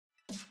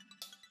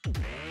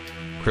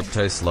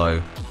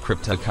Cryptoslo,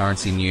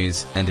 cryptocurrency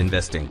news and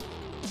investing.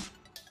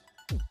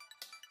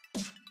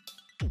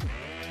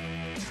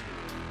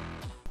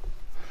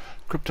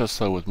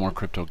 Cryptoslo with more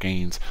crypto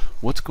gains.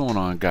 What's going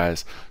on,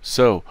 guys?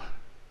 So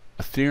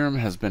Ethereum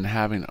has been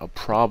having a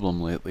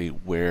problem lately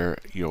where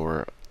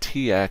your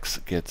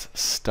TX gets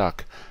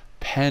stuck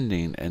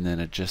pending and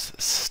then it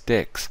just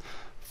sticks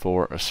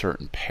for a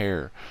certain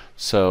pair.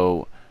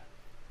 So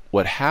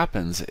what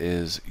happens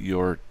is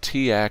your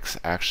TX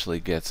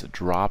actually gets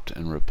dropped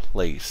and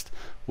replaced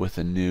with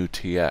a new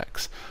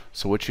TX.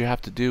 So what you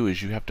have to do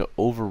is you have to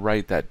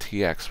overwrite that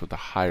TX with a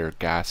higher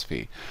gas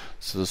fee.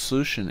 So the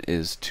solution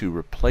is to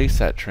replace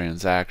that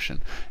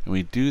transaction, and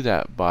we do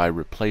that by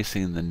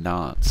replacing the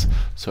nonce.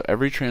 So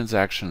every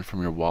transaction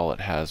from your wallet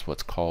has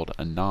what's called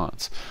a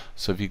nonce.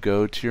 So if you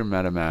go to your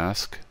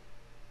Metamask,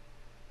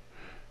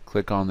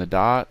 click on the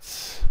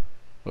dots,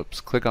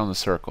 click on the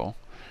circle,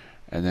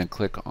 and then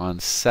click on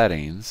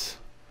settings,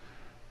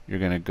 you're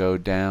going to go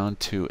down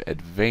to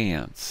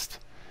advanced,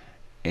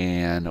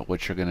 and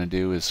what you're going to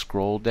do is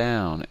scroll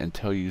down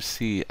until you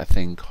see a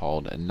thing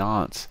called a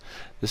nonce.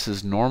 This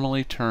is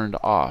normally turned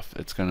off.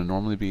 It's going to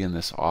normally be in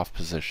this off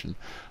position,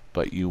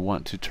 but you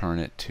want to turn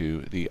it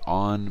to the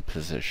on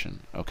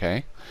position.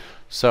 Okay,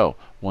 so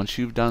once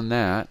you've done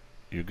that,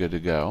 you're good to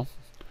go.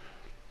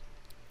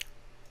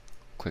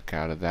 Click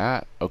out of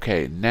that.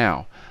 Okay,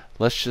 now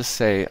let's just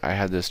say I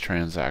had this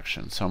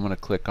transaction, so I'm going to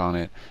click on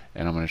it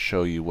and I'm going to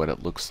show you what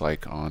it looks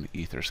like on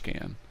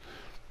Etherscan.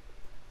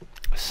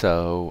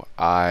 So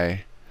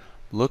I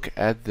look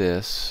at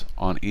this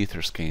on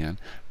Etherscan,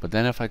 but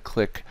then if I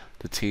click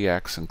the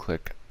TX and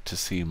click to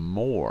see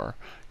more,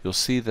 you'll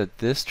see that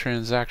this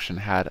transaction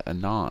had a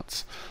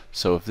nonce.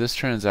 So if this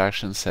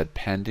transaction said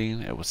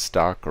pending, it was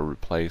stuck or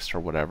replaced or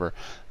whatever,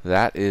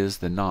 that is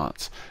the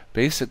nonce.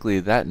 Basically,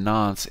 that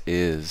nonce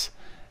is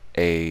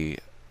a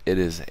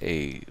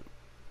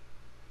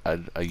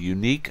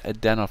unique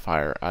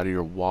identifier out of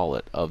your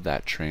wallet of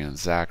that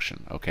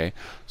transaction. Okay,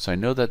 so I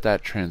know that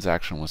that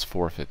transaction was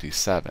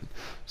 457.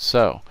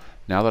 So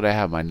now that I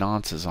have my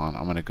nonces on,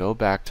 I'm going to go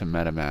back to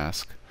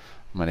MetaMask.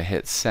 I'm going to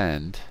hit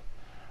send.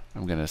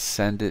 I'm going to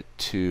send it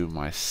to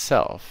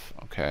myself.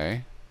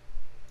 Okay,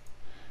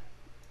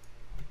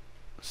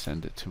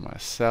 send it to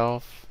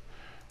myself.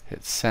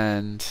 Hit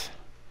send.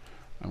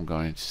 I'm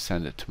going to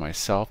send it to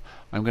myself.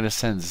 I'm going to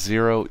send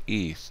 0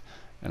 ETH.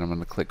 And I'm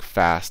going to click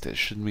fast. It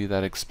shouldn't be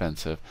that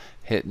expensive.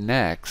 Hit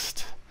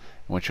next.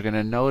 And what you're going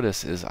to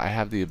notice is I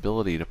have the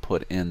ability to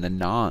put in the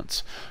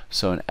nonce.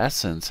 So in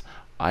essence,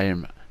 I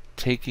am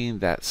taking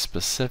that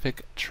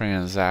specific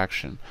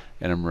transaction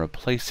and I'm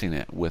replacing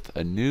it with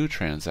a new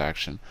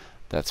transaction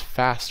that's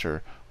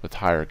faster with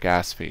higher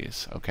gas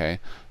fees. Okay,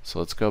 so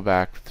let's go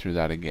back through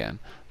that again.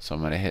 So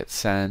I'm going to hit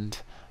send.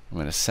 I'm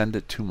going to send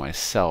it to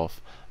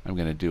myself. I'm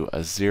going to do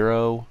a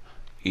 0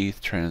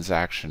 ETH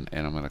transaction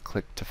and I'm going to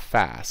click to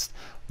fast.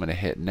 I'm going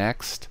to hit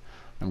next.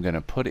 I'm going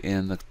to put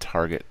in the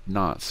target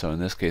nonce. So in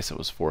this case it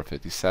was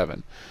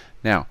 457.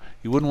 Now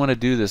you wouldn't want to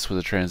do this with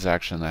a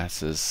transaction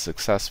that is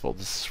successful.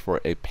 This is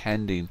for a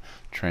pending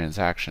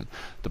transaction.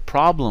 The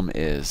problem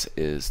is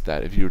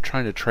that if you're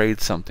trying to trade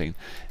something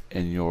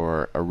and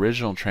your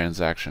original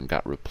transaction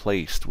got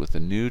replaced with a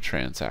new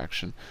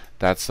transaction,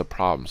 that's the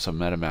problem. So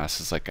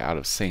MetaMask is like out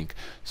of sync,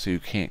 so you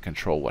can't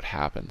control what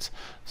happens.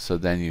 So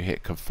then you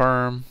hit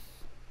confirm.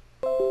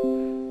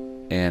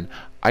 And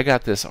I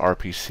got this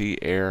RPC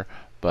error,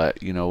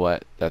 but you know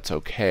what? That's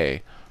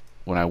okay.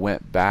 When I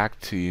went back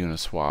to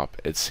Uniswap,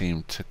 it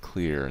seemed to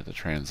clear the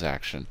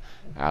transaction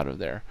out of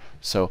there.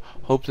 So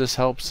hope this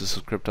helps. This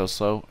is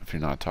Cryptoslo. If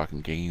you're not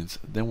talking gains,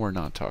 then we're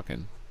not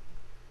talking